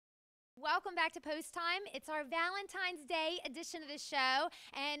Welcome back to Post Time. It's our Valentine's Day edition of the show,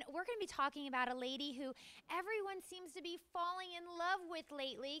 and we're going to be talking about a lady who everyone seems to be falling in love with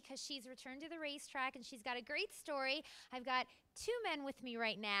lately because she's returned to the racetrack and she's got a great story. I've got two men with me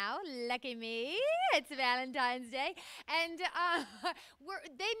right now. Lucky me. It's Valentine's Day. And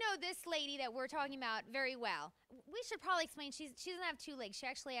they know this lady that we're talking about very well. We should probably explain she doesn't have two legs. She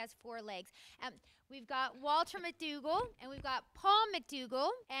actually has four legs. We've got Walter McDougall and we've got Paul McDougall,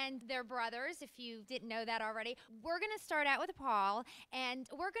 and they're brothers, if you didn't know that already. We're going to start out with Paul, and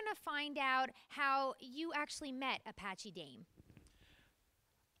we're going to find out how you actually met Apache Dame.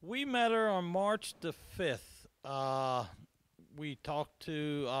 We met her on March the 5th. We talked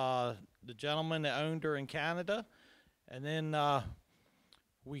to the gentleman that owned her in Canada, and then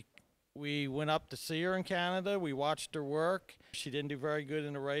we went up to see her in Canada. We watched her work. She didn't do very good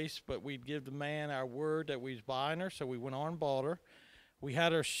in the race, but we'd give the man our word that we was buying her, so we went on and bought her. We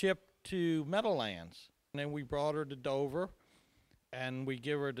had her shipped to Meadowlands, and then we brought her to Dover, and we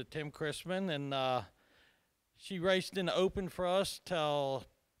give her to Tim Chrisman, and she raced in the Open for us till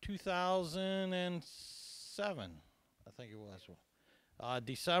 2007, I think it was,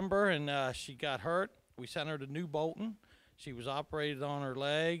 December, and she got hurt. We sent her to New Bolton. She was operated on her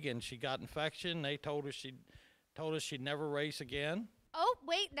leg, and she got infection. They told us she'd never race again. Oh,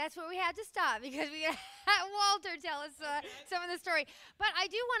 wait, that's where we had to stop because we had Walter tell us some of the story. But I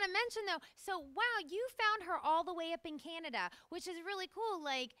do want to mention, though, so, wow, you found her all the way up in Canada, which is really cool.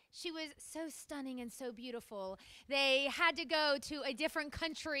 Like, she was so stunning and so beautiful. They had to go to a different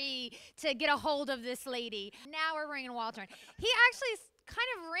country to get a hold of this lady. Now we're bringing Walter in. He actually kind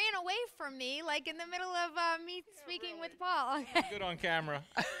of ran away from me, like in the middle of me speaking with Paul. Good on camera.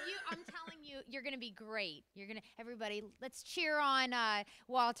 I'm telling you, you're going to be great. Everybody, let's cheer on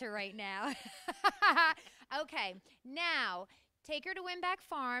Walter right now. Okay, now take her to Winback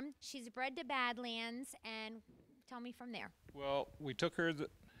Farm. She's bred to Badlands, and tell me from there. Well, we took her to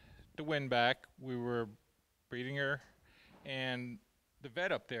Winback. We were breeding her, and the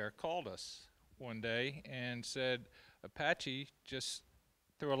vet up there called us one day and said, Apache just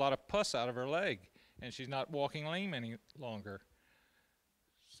threw a lot of pus out of her leg, and she's not walking lame any longer.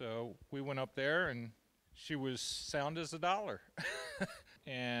 So we went up there, and she was sound as a dollar.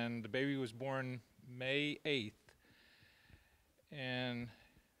 And the baby was born May 8th. And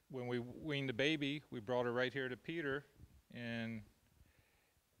when we weaned the baby, we brought her right here to Peter, and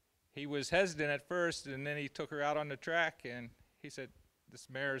he was hesitant at first, and then he took her out on the track, and he said, this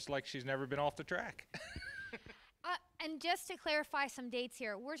mare is like she's never been off the track. And just to clarify some dates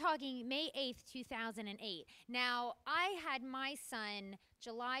here, we're talking May 8th, 2008. Now, I had my son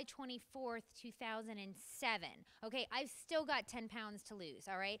July 24th, 2007. Okay, I've still got 10 pounds to lose,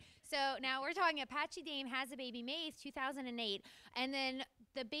 all right? So now we're talking Apache Dame has a baby May 8th, 2008, and then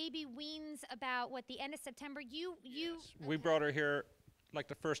the baby weans about, what, the end of September? Yes. Okay. We brought her here like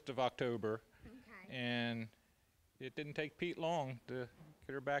the 1st of October, okay. And it didn't take Pete long to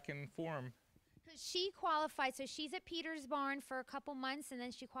get her back in form. She qualified, so she's at Peter's barn for a couple months, and then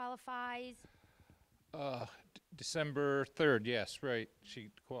she qualifies. December 3rd, yes, right. She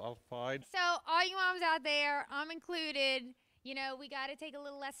qualified. So all you moms out there, I'm included, you know, we got to take a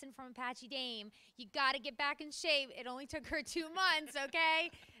little lesson from Apache Dame. You got to get back in shape. It only took her 2 months,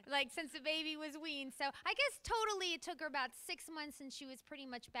 okay? Like, since the baby was weaned. So I guess totally it took her about 6 months, and she was pretty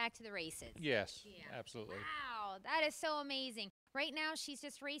much back to the races. Yes, yeah. Absolutely. Wow, that is so amazing. Right now, she's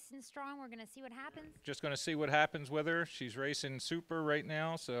just racing strong. We're going to see what happens. Just going to see what happens with her. She's racing super right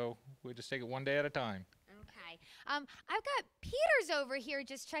now, so we just take it one day at a time. Okay. I've got Peter's over here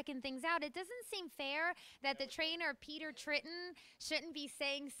just checking things out. It doesn't seem fair that the trainer, Peter Tritton, shouldn't be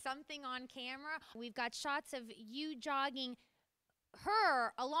saying something on camera. We've got shots of you jogging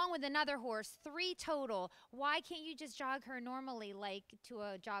her along with another horse, 3 total. Why can't you just jog her normally, like to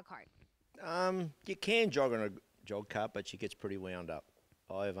a jog cart? You can jog on a jog cart, but she gets pretty wound up.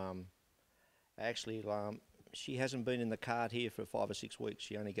 I've actually she hasn't been in the cart here for 5 or 6 weeks.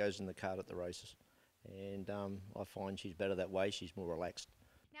 She only goes in the cart at the races, and I find she's better that way. She's more relaxed.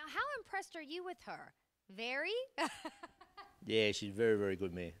 Now, how impressed are you with her? Very? Yeah, she's a very, very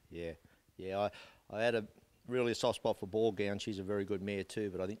good mare. Yeah. I had a really soft spot for Ball Gown. She's a very good mare too,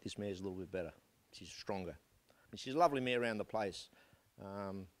 but I think this mare's a little bit better. She's stronger, and she's a lovely mare around the place.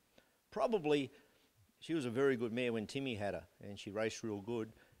 Probably. She was a very good mare when Timmy had her, and she raced real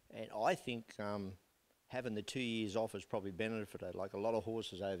good. And I think having the 2 years off has probably benefited her. Like a lot of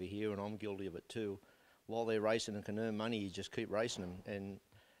horses over here, and I'm guilty of it too, while they're racing and can earn money, you just keep racing them. And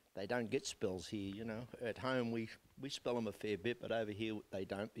they don't get spells here, you know. At home, we spell them a fair bit, but over here they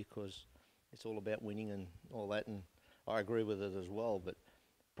don't because it's all about winning and all that. And I agree with it as well. But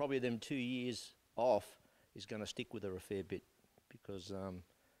probably them 2 years off is going to stick with her a fair bit because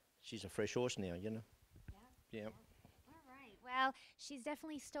she's a fresh horse now, you know. Yeah. All right. Well, she's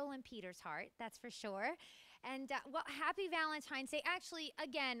definitely stolen Peter's heart, that's for sure. And, well, happy Valentine's Day. Actually,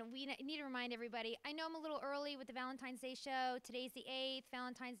 again, we need to remind everybody, I know I'm a little early with the Valentine's Day show. Today's the 8th.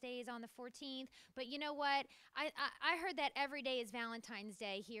 Valentine's Day is on the 14th. But you know what? I heard that every day is Valentine's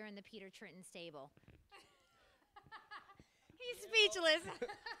Day here in the Peter Tritton stable. He's speechless.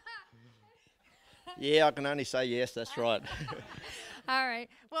 Yeah, I can only say yes, that's right. All right.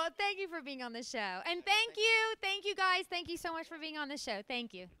 Well, thank you for being on the show. And thank you guys. Thank you so much for being on the show.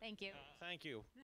 Thank you. Thank you. Thank you.